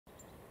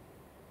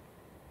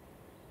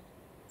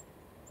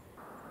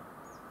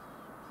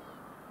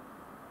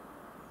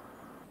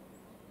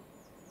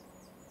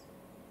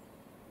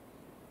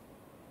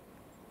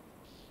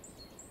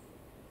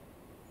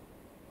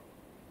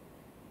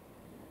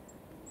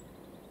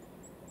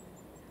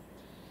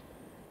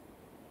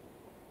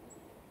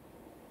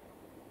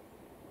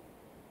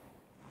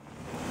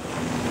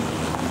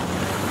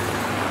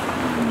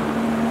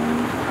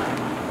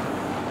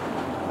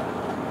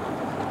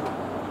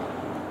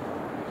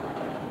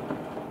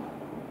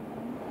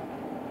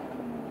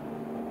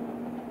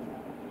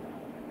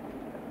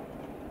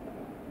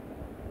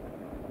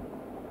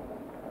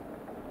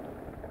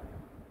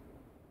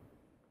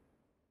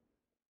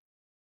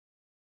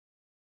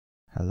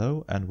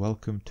Hello and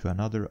welcome to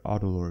another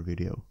Autolore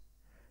video.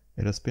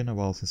 It has been a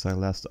while since I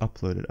last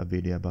uploaded a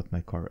video about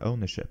my car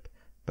ownership,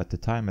 but the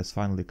time has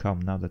finally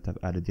come now that I've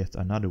added yet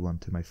another one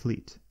to my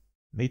fleet.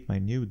 Meet my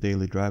new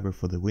daily driver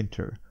for the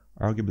winter,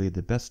 arguably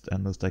the best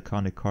and most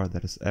iconic car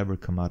that has ever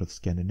come out of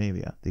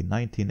Scandinavia, the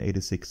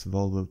 1986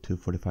 Volvo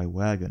 245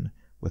 Wagon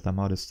with a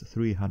modest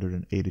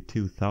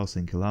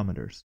 382,000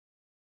 kilometers.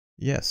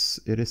 Yes,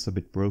 it is a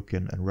bit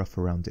broken and rough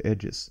around the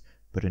edges,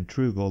 but in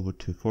true Volvo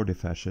 240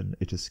 fashion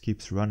it just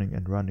keeps running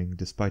and running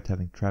despite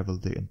having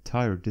traveled the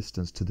entire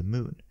distance to the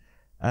moon,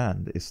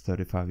 and is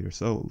 35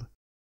 years old.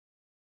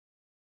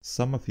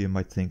 Some of you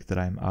might think that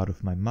I am out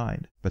of my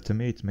mind, but to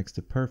me it makes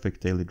the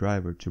perfect daily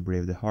driver to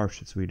brave the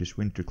harsh Swedish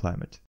winter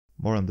climate.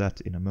 More on that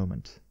in a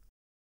moment.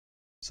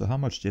 So how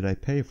much did I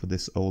pay for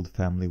this old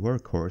family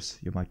workhorse,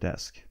 you might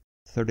ask?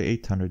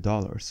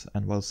 $3,800,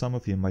 and while some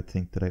of you might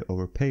think that I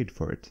overpaid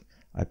for it,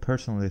 I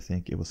personally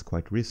think it was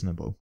quite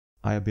reasonable.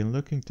 I have been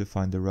looking to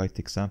find the right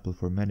example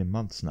for many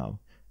months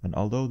now, and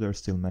although there are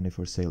still many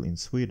for sale in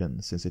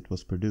Sweden since it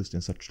was produced in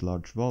such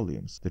large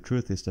volumes, the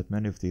truth is that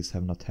many of these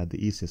have not had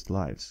the easiest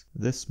lives.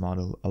 This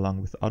model,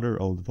 along with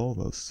other old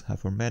Volvos,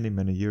 have for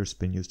many years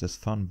been used as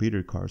fun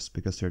beater cars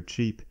because they're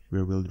cheap,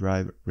 rear-wheel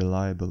drive,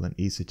 reliable and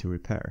easy to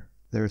repair.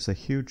 There is a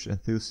huge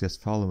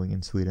enthusiast following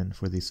in Sweden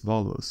for these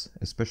Volvos,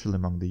 especially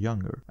among the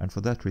younger, and for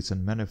that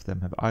reason many of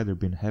them have either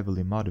been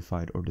heavily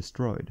modified or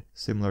destroyed,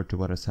 similar to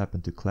what has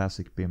happened to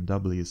classic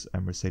BMWs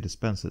and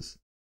Mercedes-Benzes.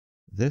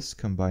 This,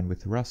 combined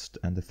with rust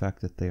and the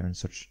fact that they are in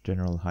such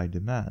general high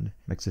demand,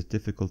 makes it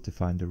difficult to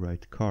find the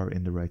right car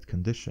in the right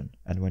condition,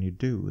 and when you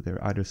do,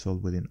 they're either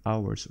sold within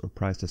hours or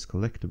priced as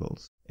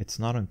collectibles. It's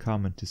not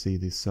uncommon to see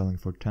these selling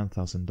for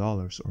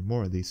 $10,000 or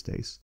more these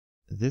days.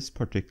 This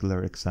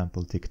particular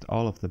example ticked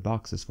all of the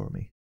boxes for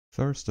me.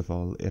 First of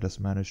all, it has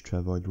managed to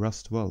avoid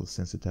rust well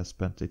since it has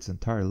spent its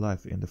entire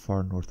life in the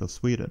far north of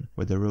Sweden,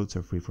 where the roads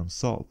are free from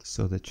salt,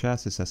 so the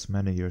chassis has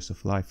many years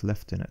of life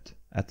left in it.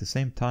 At the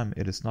same time,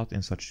 it is not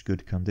in such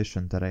good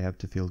condition that I have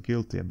to feel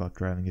guilty about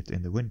driving it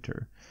in the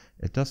winter.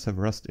 It does have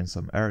rust in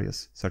some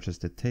areas, such as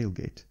the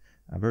tailgate,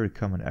 a very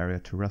common area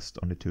to rust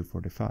on the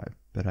 245,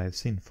 but I have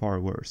seen far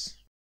worse.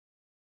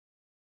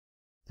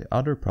 The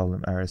other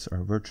problem areas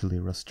are virtually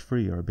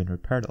rust-free or have been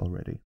repaired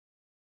already.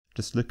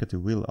 Just look at the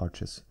wheel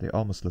arches, they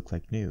almost look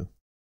like new.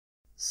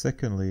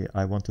 Secondly,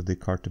 I wanted the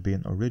car to be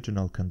in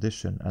original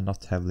condition and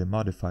not heavily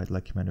modified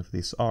like many of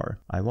these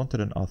are. I wanted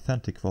an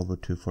authentic Volvo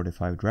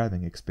 245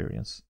 driving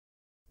experience.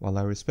 While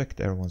I respect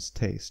everyone's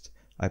taste,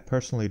 I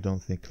personally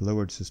don't think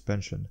lowered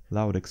suspension,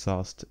 loud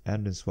exhaust,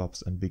 engine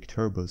swaps and big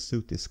turbos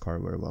suit this car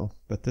very well,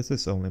 but this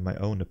is only my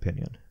own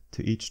opinion.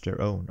 To each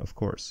their own, of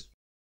course.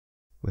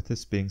 With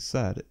this being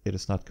said, it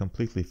is not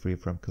completely free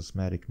from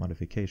cosmetic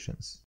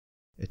modifications.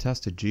 It has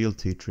the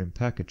GLT trim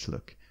package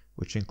look,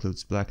 which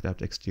includes blacked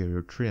out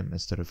exterior trim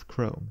instead of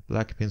chrome,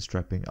 black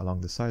pinstriping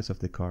along the sides of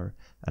the car,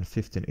 and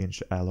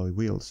 15-inch alloy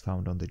wheels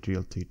found on the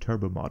GLT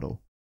turbo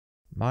model.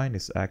 Mine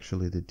is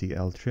actually the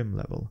DL trim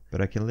level,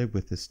 but I can live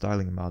with this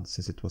styling mod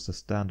since it was a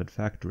standard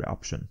factory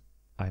option.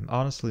 I'm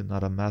honestly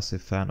not a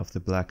massive fan of the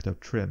blacked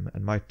out trim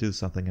and might do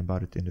something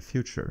about it in the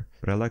future,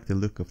 but I like the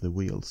look of the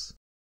wheels.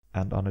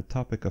 And on the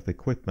topic of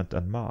equipment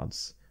and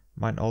mods,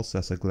 mine also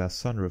has a glass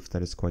sunroof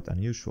that is quite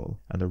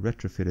unusual, and a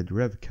retrofitted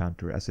rev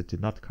counter as it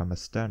did not come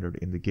as standard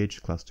in the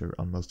gauge cluster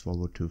on most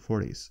Volvo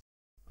 240s.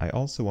 I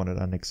also wanted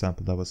an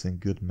example that was in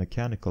good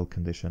mechanical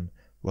condition,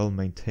 well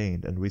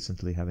maintained and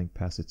recently having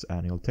passed its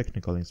annual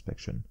technical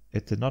inspection.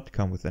 It did not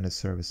come with any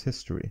service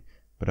history,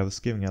 but I was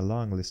given a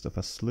long list of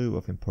a slew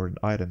of important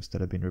items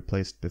that had been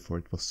replaced before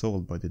it was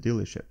sold by the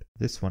dealership.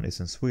 This one is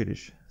in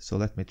Swedish, so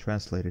let me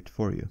translate it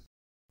for you.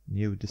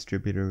 New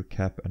distributor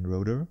cap and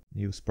rotor,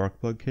 new spark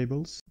plug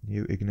cables,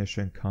 new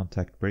ignition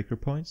contact breaker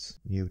points,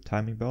 new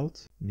timing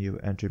belt, new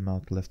engine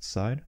mount left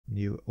side,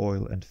 new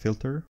oil and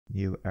filter,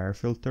 new air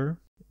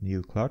filter,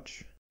 new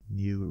clutch,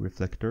 new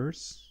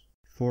reflectors,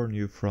 4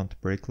 new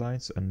front brake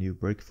lines and new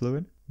brake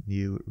fluid,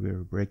 new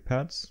rear brake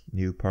pads,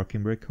 new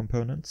parking brake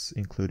components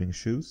including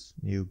shoes,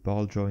 new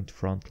ball joint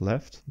front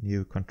left,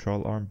 new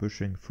control arm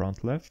bushing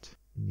front left,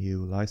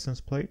 new license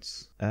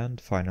plates,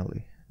 and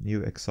finally,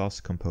 new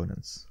exhaust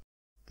components.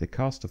 The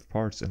cost of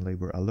parts and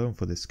labor alone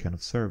for this kind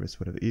of service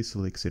would have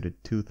easily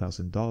exceeded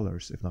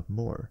 $2,000 if not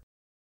more.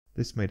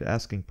 This made the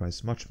asking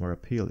price much more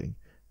appealing,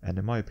 and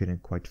in my opinion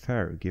quite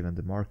fair given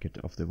the market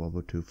of the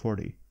Volvo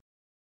 240.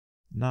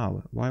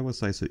 Now, why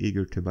was I so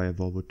eager to buy a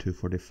Volvo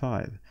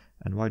 245,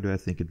 and why do I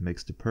think it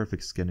makes the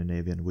perfect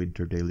Scandinavian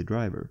winter daily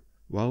driver?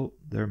 Well,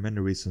 there are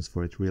many reasons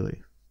for it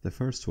really. The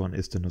first one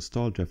is the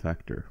nostalgia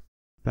factor.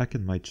 Back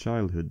in my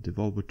childhood, the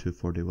Volvo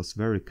 240 was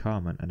very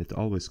common and it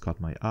always caught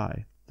my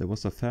eye. There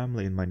was a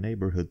family in my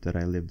neighborhood that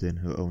I lived in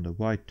who owned a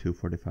white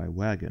 245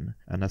 Wagon,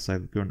 and as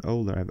I've grown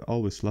older I've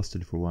always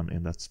lusted for one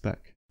in that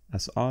spec.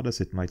 As odd as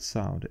it might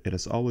sound, it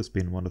has always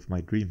been one of my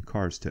dream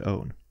cars to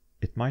own.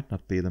 It might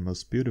not be the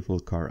most beautiful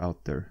car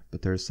out there,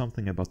 but there is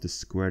something about the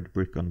squared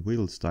brick on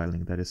wheel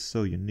styling that is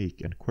so unique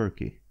and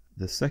quirky.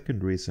 The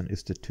second reason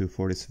is the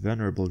 240's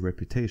venerable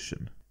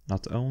reputation.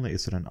 Not only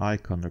is it an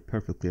icon that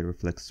perfectly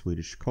reflects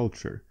Swedish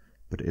culture,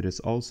 but it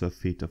is also a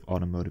feat of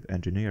automotive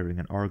engineering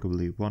and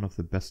arguably one of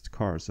the best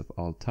cars of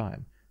all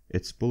time.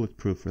 Its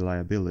bulletproof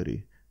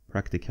reliability,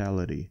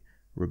 practicality,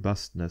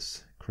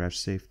 robustness, crash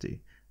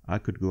safety. I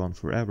could go on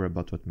forever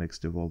about what makes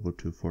the Volvo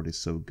 240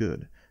 so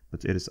good,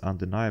 but it is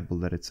undeniable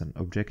that it's an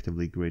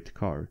objectively great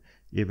car,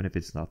 even if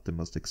it's not the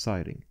most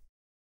exciting.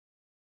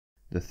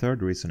 The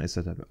third reason is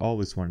that I've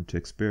always wanted to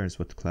experience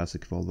what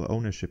classic Volvo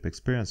ownership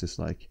experience is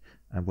like,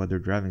 and whether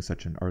driving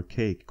such an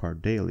archaic car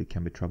daily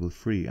can be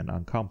trouble-free and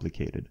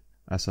uncomplicated.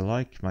 As I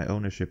like my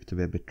ownership to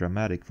be a bit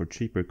dramatic for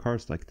cheaper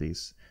cars like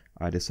these,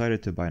 I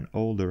decided to buy an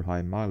older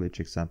high-mileage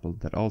example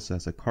that also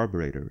has a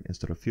carburetor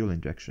instead of fuel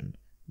injection.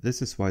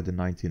 This is why the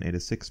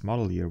 1986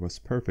 model year was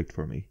perfect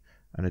for me,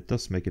 and it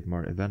does make it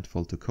more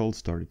eventful to cold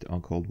start it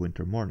on cold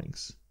winter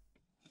mornings.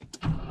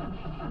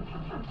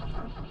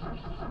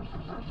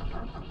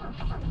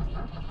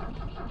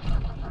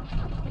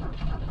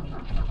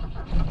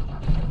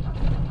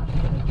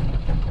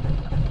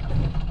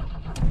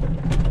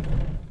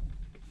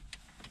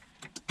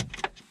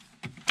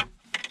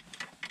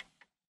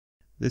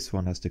 This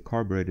one has the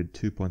carbureted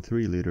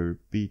 2.3-liter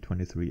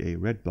V23A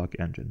red block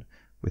engine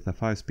with a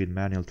 5-speed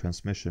manual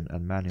transmission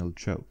and manual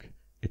choke.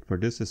 It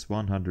produces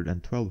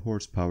 112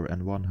 horsepower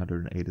and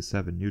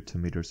 187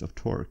 Nm of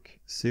torque.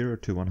 0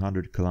 to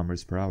 100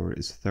 km per hour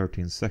is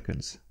 13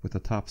 seconds, with a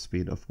top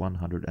speed of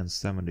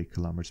 170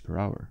 km per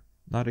hour.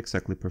 Not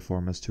exactly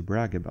performance to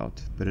brag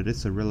about, but it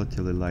is a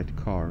relatively light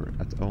car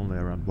at only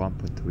around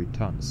 1.3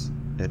 tons.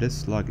 It is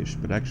sluggish,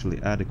 but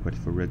actually adequate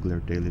for regular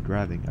daily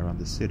driving around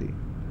the city.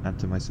 And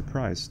to my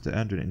surprise, the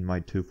engine in my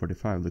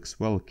 245 looks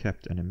well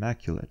kept and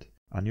immaculate,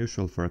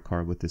 unusual for a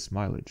car with this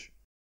mileage.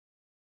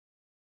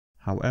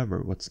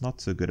 However, what's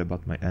not so good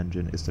about my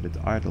engine is that it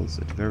idles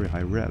at very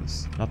high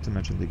revs, not to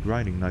mention the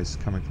grinding noise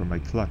coming from my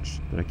clutch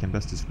that I can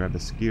best describe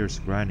as gears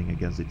grinding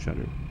against each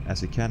other.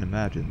 As you can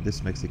imagine,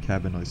 this makes the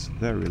cabin noise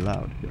very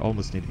loud. You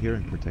almost need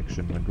hearing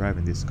protection when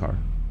driving this car.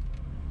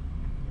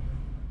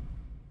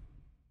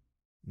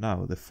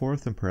 Now, the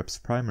fourth and perhaps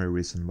primary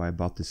reason why I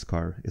bought this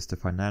car is the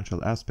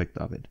financial aspect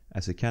of it.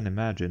 As you can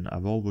imagine, a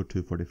Volvo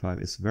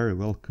 245 is very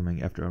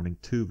welcoming after owning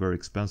two very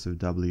expensive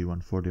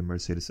W140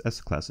 Mercedes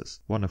S-classes,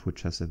 one of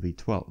which has a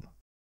V12.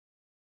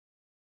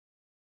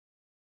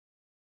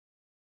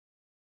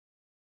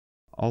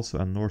 Also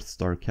a North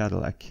Star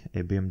Cadillac,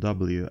 a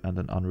BMW and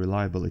an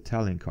unreliable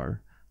Italian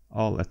car,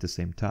 all at the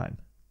same time.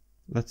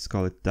 Let's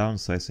call it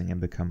downsizing and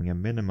becoming a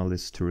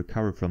minimalist to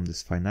recover from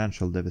this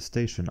financial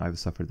devastation I've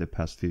suffered the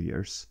past few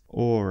years.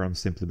 Or I'm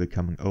simply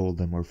becoming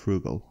old and more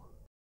frugal.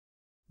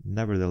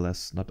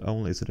 Nevertheless, not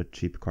only is it a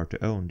cheap car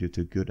to own due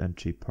to good and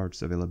cheap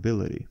parts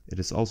availability, it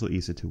is also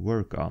easy to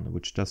work on,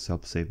 which does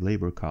help save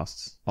labor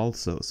costs.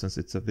 Also, since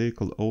it's a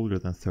vehicle older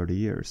than 30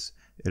 years,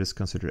 it is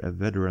considered a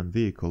veteran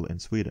vehicle in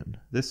Sweden.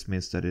 This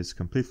means that it is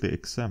completely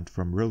exempt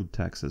from road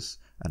taxes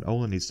and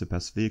only needs to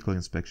pass vehicle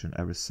inspection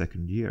every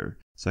second year,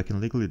 so I can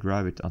legally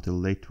drive it until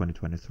late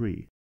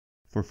 2023.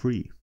 For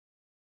free.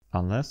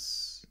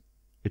 Unless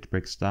it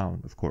breaks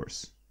down, of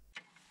course.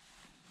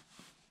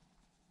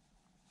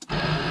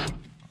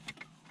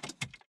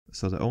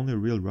 So the only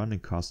real running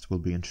cost will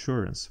be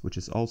insurance, which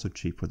is also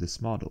cheap for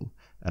this model,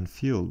 and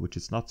fuel, which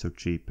is not so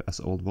cheap as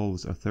old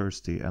Volvos are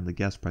thirsty and the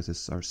gas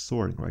prices are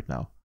soaring right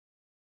now.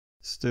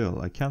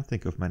 Still, I can't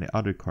think of many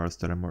other cars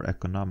that are more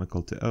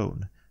economical to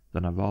own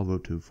than a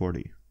Volvo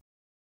 240.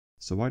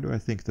 So why do I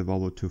think the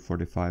Volvo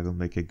 245 will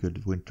make a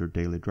good winter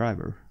daily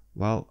driver?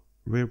 Well,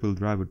 rear-wheel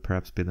drive would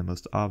perhaps be the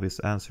most obvious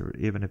answer,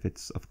 even if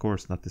it's of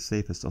course not the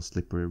safest on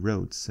slippery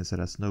roads since it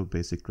has no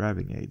basic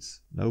driving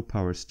aids. No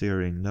power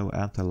steering, no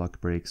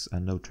anti-lock brakes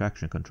and no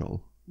traction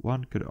control.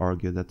 One could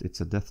argue that it's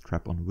a death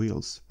trap on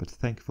wheels, but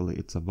thankfully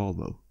it's a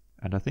Volvo.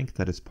 And I think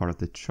that is part of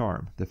the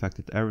charm, the fact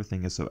that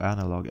everything is so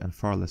analog and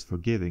far less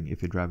forgiving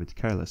if you drive it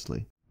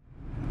carelessly.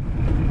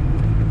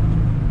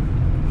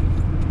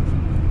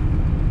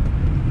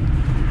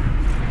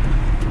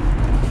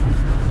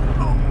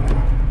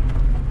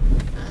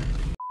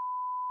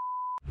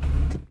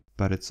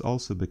 But it's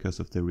also because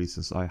of the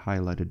reasons I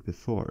highlighted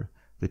before,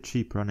 the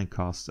cheap running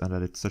costs and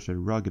that it's such a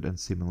rugged and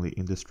seemingly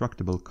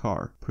indestructible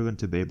car, proven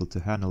to be able to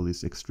handle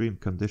these extreme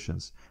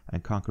conditions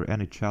and conquer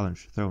any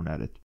challenge thrown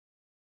at it.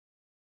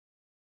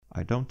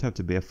 I don't have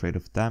to be afraid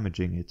of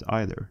damaging it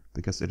either,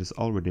 because it is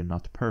already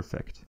not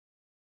perfect.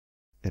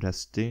 It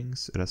has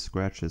dings, it has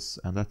scratches,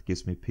 and that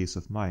gives me peace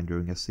of mind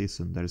during a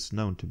season that is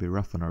known to be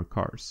rough on our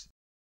cars.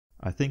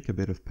 I think a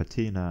bit of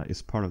patina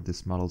is part of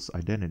this model's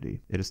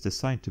identity. It is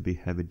designed to be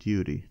heavy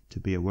duty, to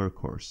be a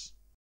workhorse.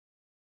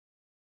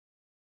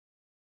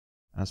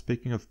 And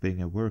speaking of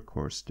being a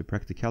workhorse, the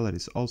practicality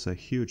is also a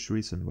huge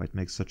reason why it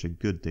makes such a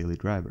good daily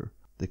driver.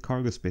 The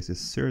cargo space is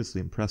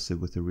seriously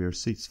impressive with the rear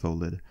seats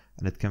folded,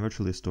 and it can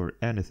virtually store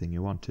anything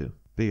you want to.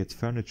 Be it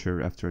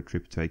furniture after a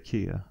trip to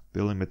IKEA,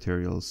 building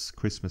materials,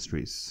 Christmas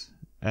trees,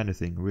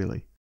 anything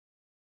really.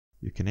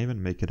 You can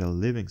even make it a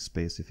living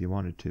space if you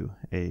wanted to,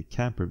 a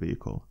camper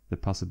vehicle. The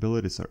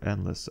possibilities are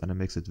endless and it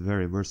makes it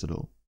very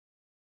versatile.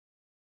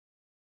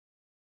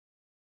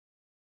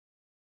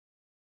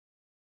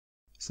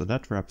 So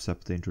that wraps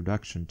up the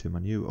introduction to my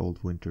new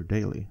Old Winter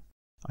Daily.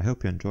 I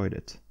hope you enjoyed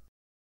it.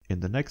 In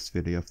the next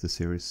video of the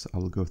series, I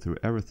will go through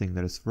everything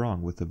that is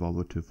wrong with the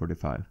Volvo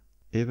 245.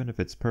 Even if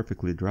it's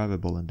perfectly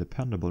drivable and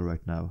dependable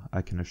right now,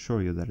 I can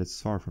assure you that it's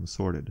far from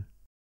sorted.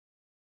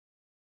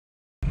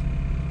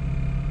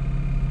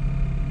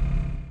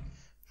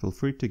 Feel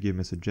free to give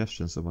me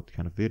suggestions on what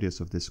kind of videos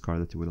of this car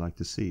that you would like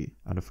to see,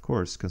 and of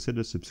course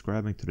consider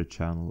subscribing to the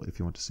channel if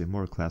you want to see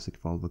more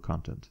classic Volvo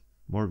content.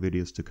 More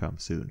videos to come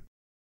soon.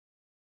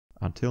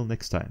 Until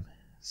next time,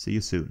 see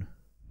you soon.